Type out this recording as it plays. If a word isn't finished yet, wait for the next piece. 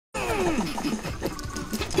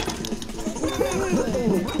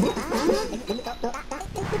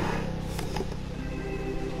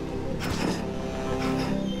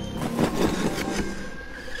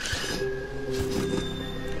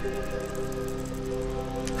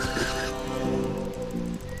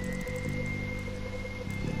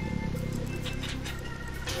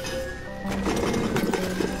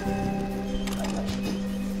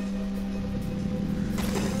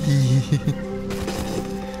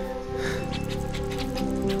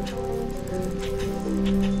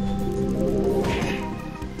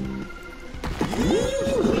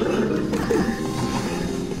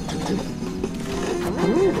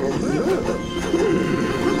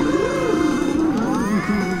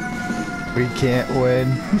We can't win.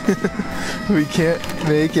 We can't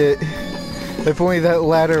make it. If only that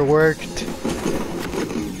ladder worked.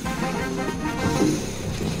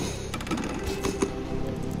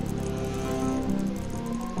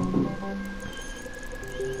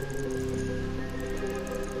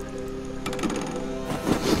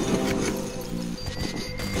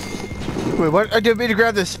 Wait, what? I didn't mean to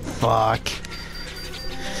grab this. Fuck.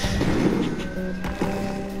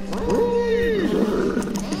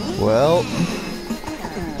 Well.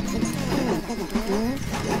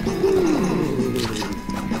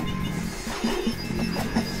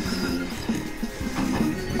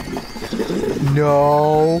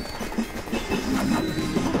 No.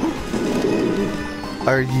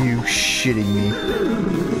 Are you shitting me?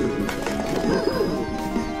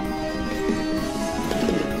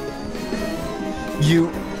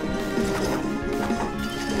 You...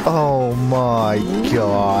 Oh my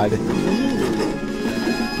god.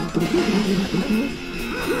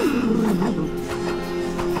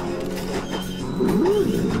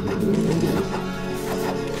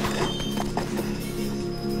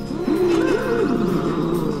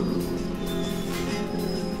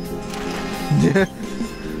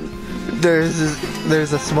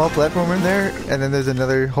 There's a small platform in there, and then there's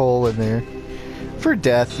another hole in there. For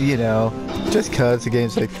death, you know. Just cause the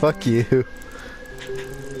game's like, fuck you.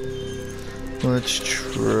 Let's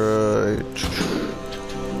try.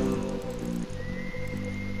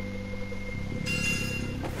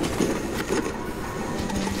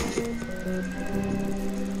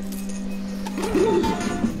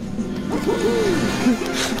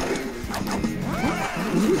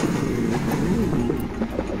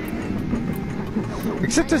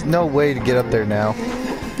 Except there's no way to get up there now.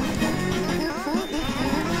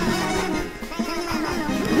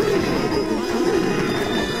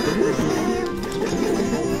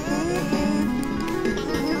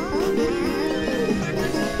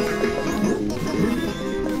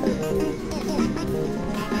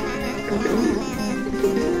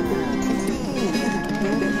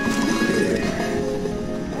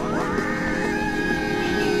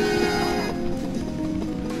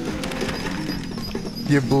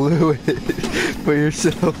 You blew it for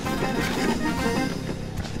yourself.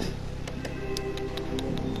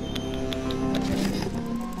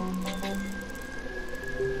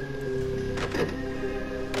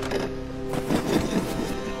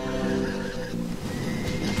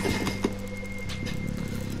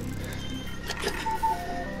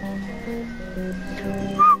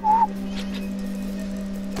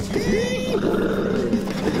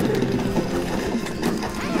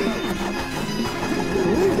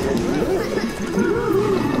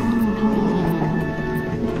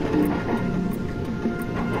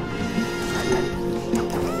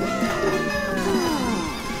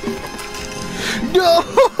 No,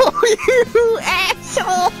 you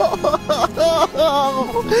asshole!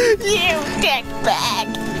 You dickbag!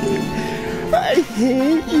 I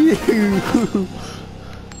hate you!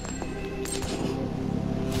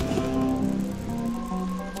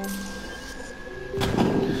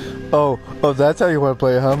 Oh, that's how you want to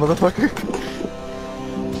play it, huh, motherfucker?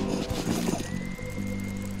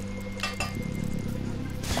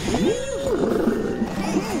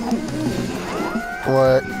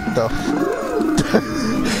 What the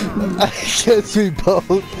I guess we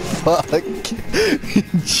both fucked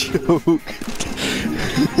and choked.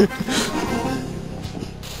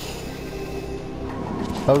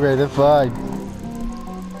 Okay, then fine.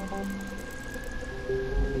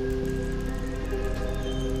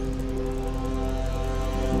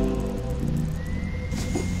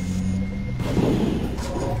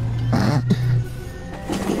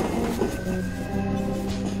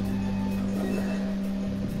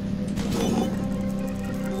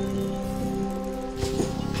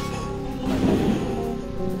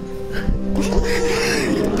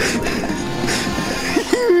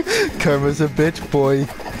 Karma's a bitch, boy.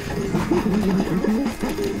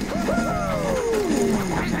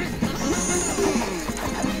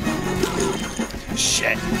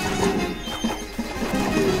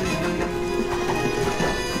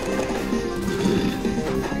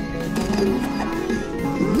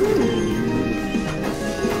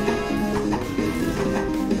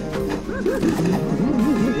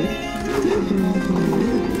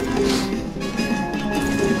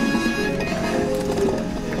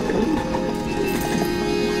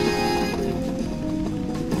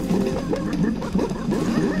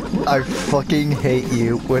 I fucking hate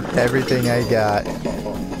you with everything I got.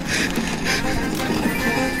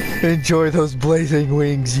 Enjoy those blazing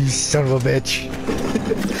wings, you son of a bitch.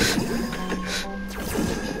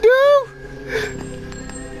 No!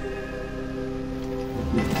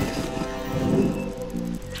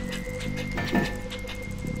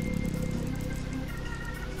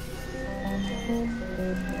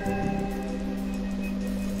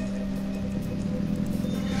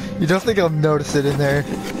 You don't think I'll notice it in there?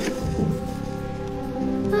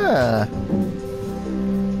 Huh.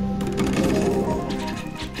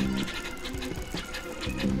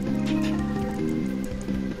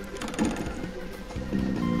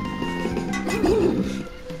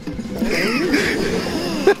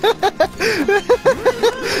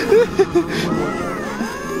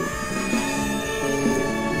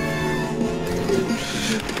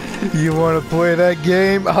 You wanna play that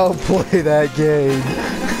game? I'll play that game.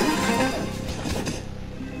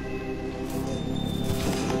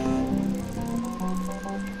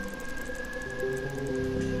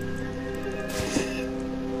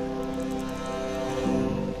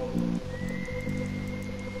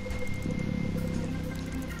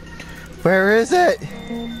 Where is it?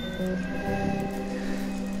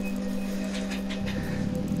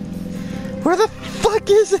 Where the fuck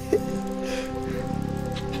is it?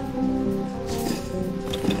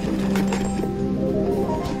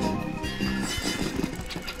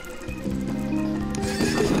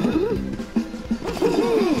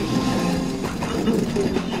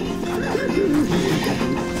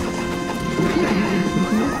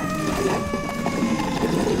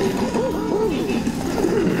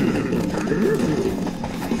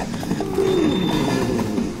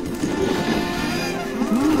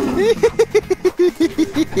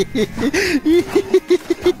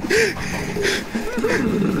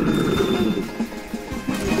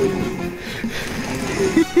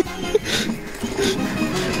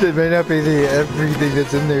 It may not be the everything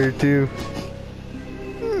that's in there too.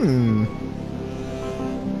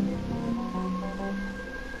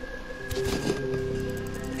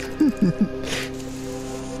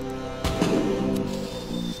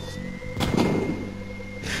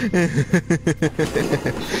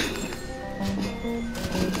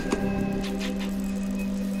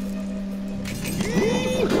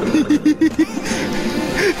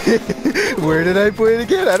 Where did I put it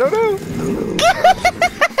again? I don't know.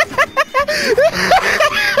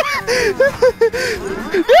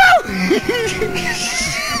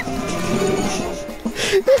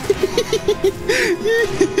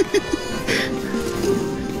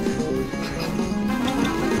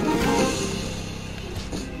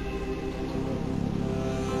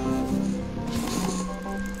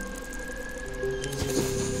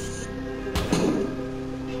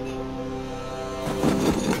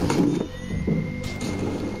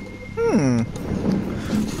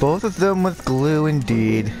 Both of them with glue,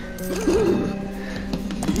 indeed.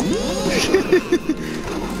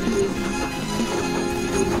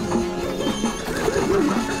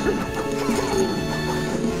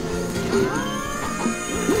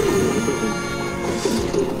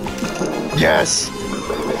 Yes!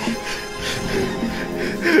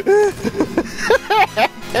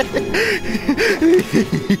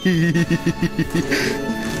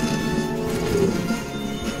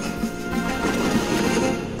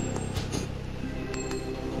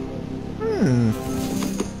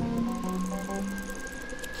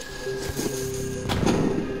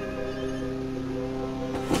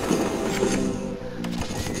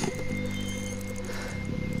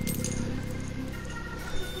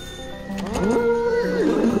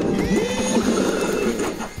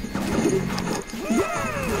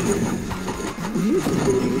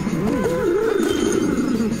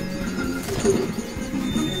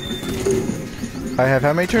 I have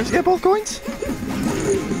how many turns to get both coins?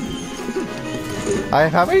 I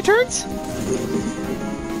have how many turns?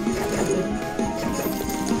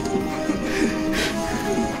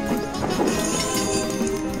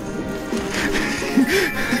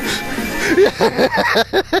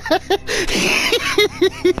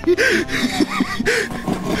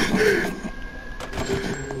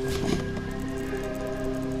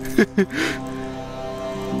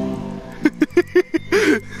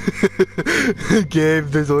 Gabe,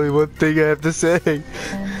 there's only one thing I have to say.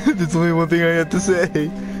 There's only one thing I have to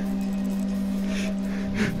say.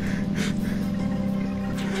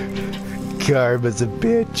 Karma's a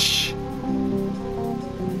bitch.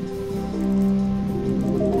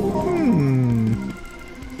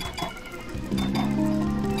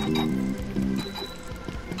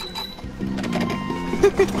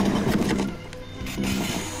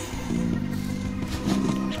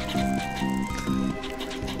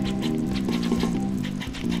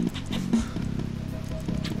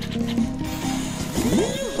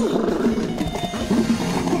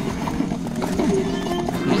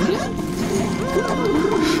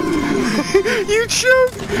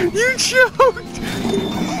 choked! You choked!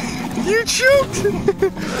 You choked!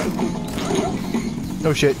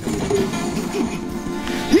 Oh shit.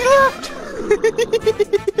 He left!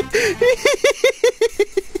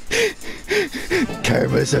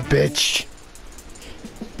 Karma's a bitch.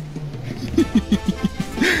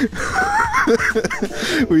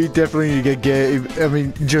 We definitely need to get Gabe, I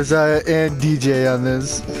mean Josiah and DJ on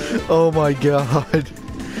this. Oh my god.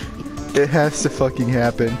 It has to fucking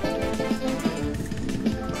happen.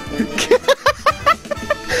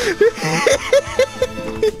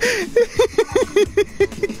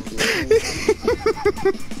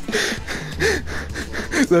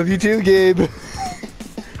 Love you too, Gabe.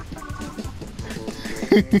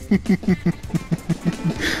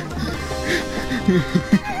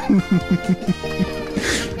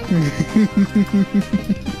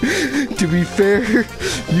 To be fair,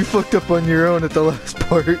 you fucked up on your own at the last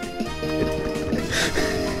part.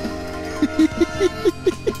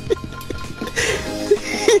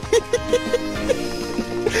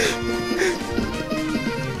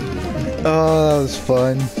 Oh, that was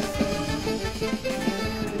fun.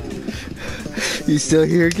 You still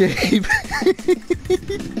here, Gabe?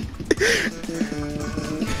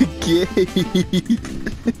 Gabe.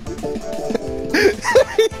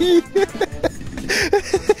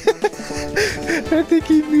 I think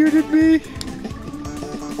he muted me.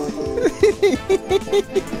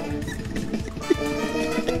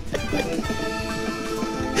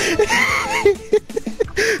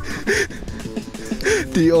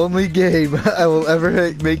 The only game I will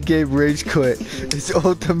ever make Gabe rage quit is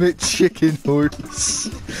Ultimate Chicken Horse.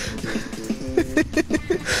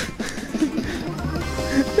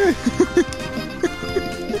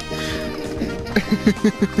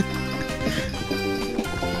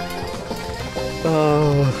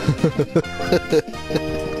 Oh.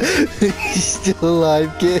 He's still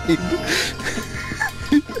alive, Gabe.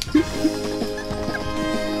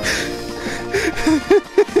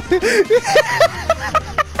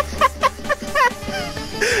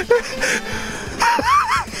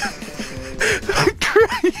 I'm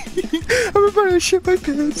crying. I'm about to shit my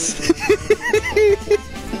pants.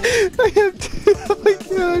 I have to. Oh my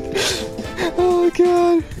god. Oh my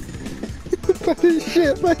god. I'm about to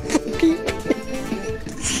shit my fucking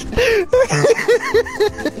pants.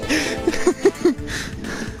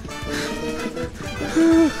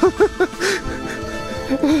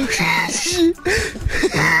 Oh shit.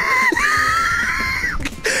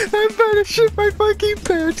 I'm about to shit my fucking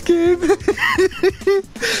pants, Gabe.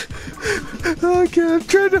 Oh god, I'm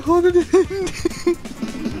trying to hold it in.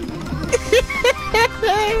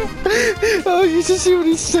 Oh, you should see what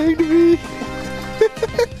he's saying to me.